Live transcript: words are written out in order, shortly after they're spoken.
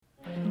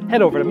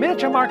Head over to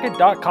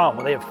miniaturemarket.com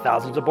where they have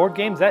thousands of board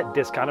games at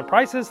discounted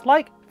prices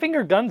like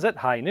Finger Guns at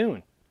High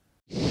Noon.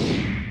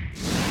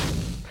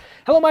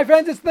 Hello my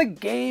friends, it's the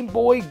Game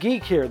Boy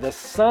Geek here. The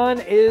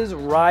sun is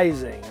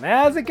rising, and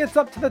as it gets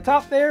up to the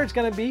top there, it's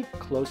going to be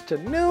close to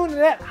noon, and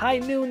at high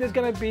noon there's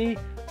going to be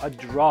a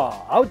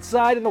draw.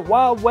 Outside in the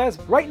Wild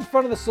West, right in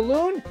front of the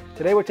saloon,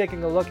 today we're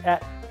taking a look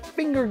at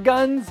Finger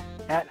Guns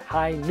at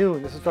High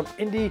Noon. This is from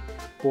Indie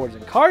Boards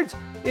and Cards.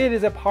 It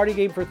is a party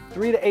game for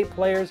 3 to 8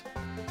 players.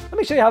 Let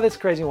me show you how this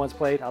crazy one's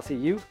played. I'll see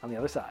you on the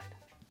other side.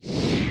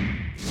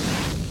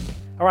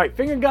 All right,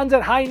 Finger Guns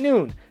at High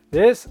Noon.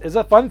 This is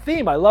a fun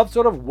theme. I love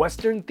sort of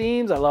Western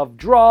themes. I love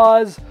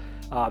draws. The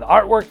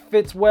artwork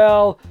fits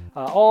well.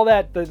 All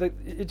that.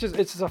 It's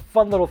just a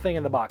fun little thing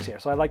in the box here.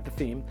 So I like the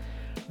theme.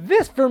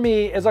 This for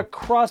me is a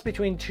cross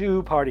between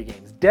 2 party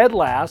games. Dead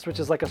Last, which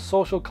is like a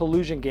social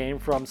collusion game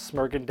from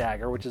Smirk and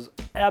Dagger, which is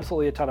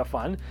absolutely a ton of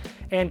fun,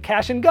 and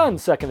Cash and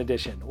Guns 2nd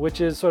edition,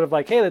 which is sort of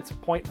like, hey, let's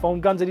point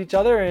foam guns at each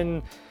other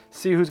and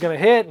see who's going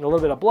to hit, and a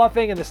little bit of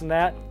bluffing and this and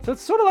that. So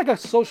it's sort of like a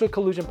social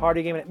collusion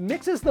party game, and it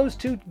mixes those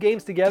 2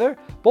 games together,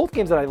 both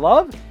games that I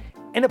love,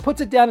 and it puts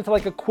it down into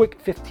like a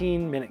quick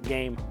 15-minute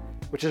game,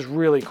 which is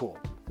really cool.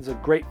 It's a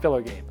great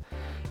filler game.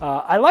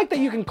 I like that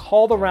you can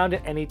call the round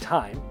at any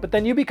time, but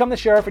then you become the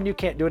sheriff and you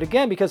can't do it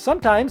again, because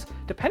sometimes,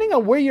 depending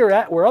on where you're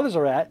at, where others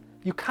are at,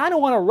 you kind of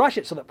want to rush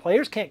it so that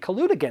players can't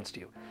collude against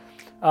you.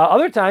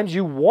 Other times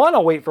you want to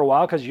wait for a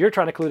while because you're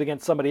trying to collude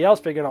against somebody else,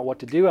 figuring out what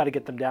to do, how to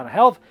get them down to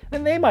health,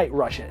 and they might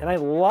rush it. And I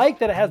like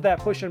that it has that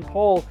push and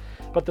pull,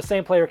 but the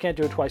same player can't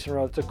do it twice in a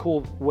row. It's a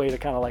cool way to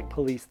kind of like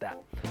police that.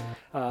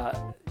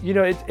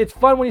 It's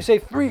fun when you say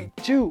 3,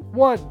 2,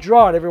 1,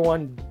 draw, and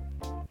everyone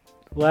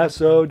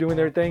lasso doing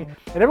their thing,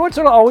 and everyone's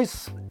sort of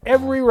always,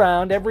 every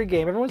round, every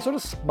game, everyone's sort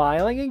of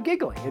smiling and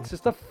giggling. It's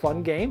just a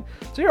fun game,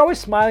 so you're always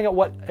smiling at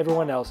what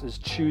everyone else is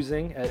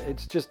choosing.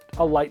 It's just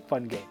a light,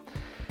 fun game.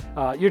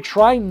 You're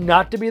trying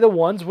not to be the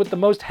ones with the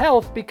most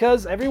health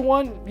because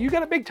you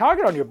got a big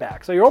target on your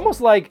back, so you're almost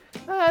like,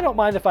 I don't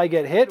mind if I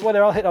get hit,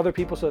 whether I'll hit other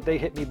people so that they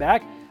hit me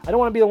back. I don't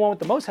want to be the one with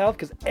the most health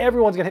because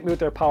everyone's gonna hit me with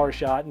their power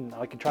shot, and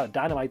I can try to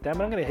dynamite them,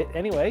 and I'm gonna hit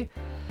anyway.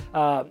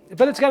 But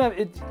it's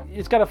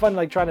kind of fun,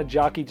 like trying to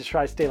jockey to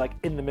try to stay like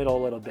in the middle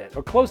a little bit,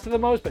 or close to the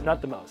most, but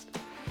not the most.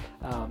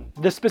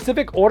 The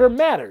specific order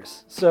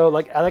matters. So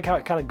I like how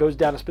it kind of goes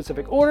down a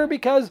specific order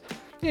because,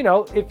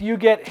 if you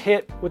get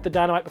hit with the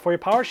dynamite before your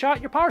power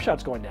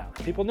shot's going down.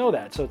 People know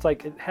that. So it's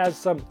like it has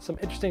some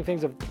interesting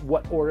things of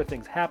what order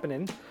things happen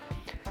in.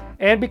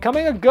 And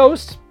becoming a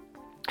ghost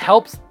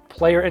helps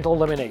player into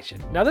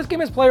elimination. Now this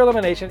game is player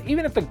elimination.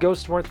 Even if the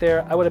ghosts weren't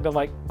there, I would have been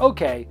like,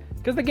 okay,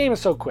 because the game is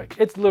so quick.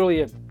 It's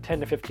literally a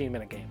 10 to 15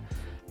 minute game.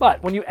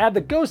 But when you add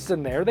the ghosts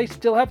in there, they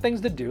still have things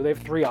to do. They have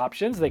 3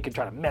 options. They can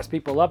try to mess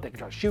people up. They can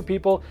try to shoot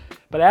people.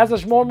 But as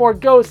there's more and more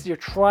ghosts, you're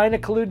trying to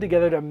collude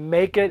together to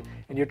make it,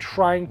 and you're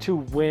trying to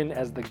win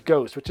as the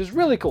ghost, which is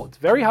really cool. It's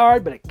very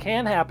hard, but it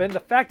can happen. The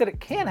fact that it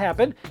can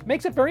happen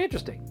makes it very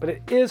interesting, but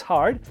it is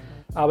hard.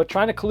 But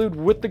trying to collude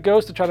with the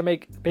ghost to try to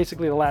make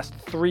basically the last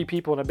 3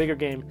 people in a bigger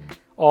game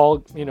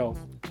all,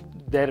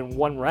 dead in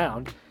one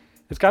round.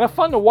 It's kind of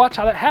fun to watch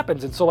how that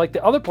happens. And so like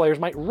the other players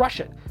might rush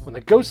it. When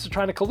the ghosts are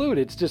trying to collude,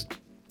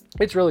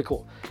 it's really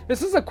cool.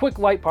 This is a quick,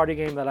 light party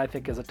game that I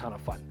think is a ton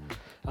of fun.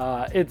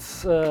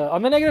 It's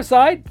on the negative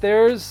side,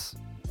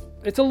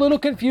 it's a little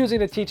confusing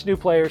to teach new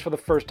players for the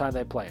first time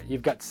they play it.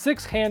 You've got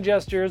 6 hand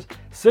gestures,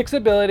 6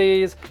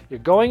 abilities, you're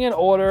going in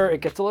order,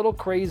 it gets a little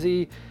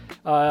crazy.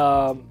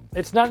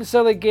 It's not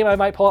necessarily a game I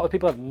might pull out with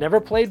people who have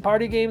never played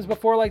party games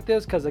before like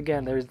this, because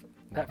again, there's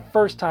that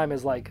first time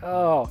is like,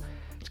 oh,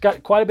 it's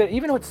got quite a bit,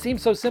 even though it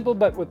seems so simple,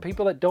 but with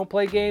people that don't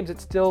play games,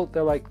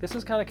 they're like, this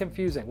is kind of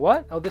confusing.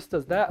 What? Oh, this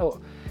does that?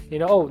 Oh,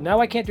 oh, now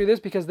I can't do this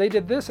because they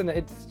did this, and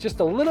it's just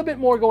a little bit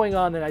more going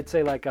on than I'd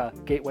say like a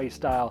gateway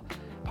style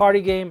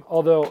party game.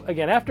 Although,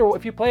 again,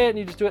 if you play it and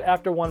you just do it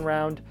after one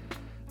round,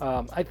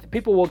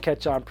 people will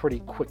catch on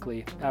pretty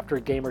quickly. After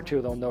a game or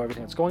two, they'll know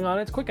everything that's going on.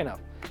 It's quick enough.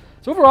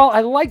 So overall,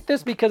 I like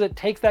this because it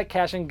takes that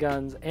Cash and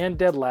Guns and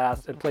Dead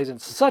Last and plays in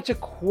such a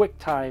quick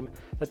time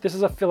that this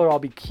is a filler I'll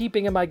be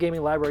keeping in my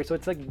gaming library. So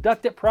it's like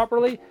ducked it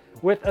properly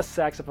with a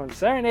saxophone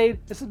serenade.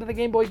 This has been the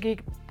Game Boy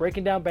Geek,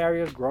 breaking down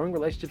barriers, growing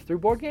relationships through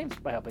board games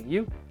by helping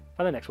you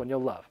find the next one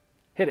you'll love.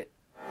 Hit it.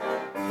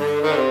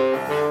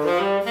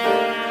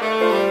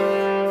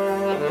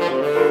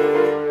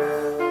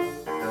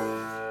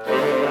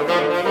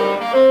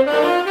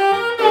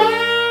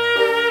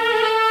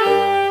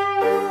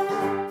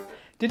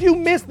 Did you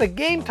miss the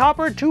Game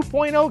Topper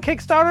 2.0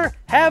 Kickstarter?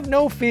 Have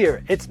no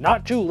fear, it's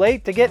not too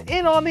late to get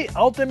in on the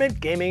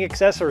ultimate gaming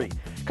accessory.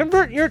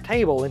 Convert your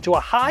table into a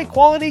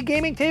high-quality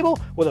gaming table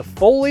with a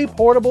fully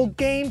portable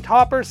Game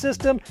Topper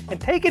system and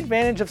take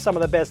advantage of some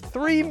of the best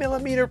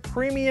 3mm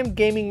premium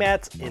gaming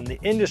mats in the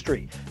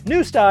industry.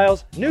 New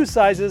styles, new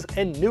sizes,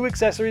 and new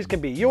accessories can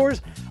be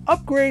yours.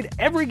 Upgrade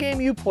every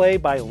game you play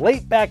by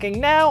late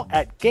backing now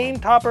at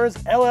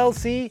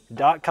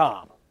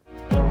GameToppersLLC.com.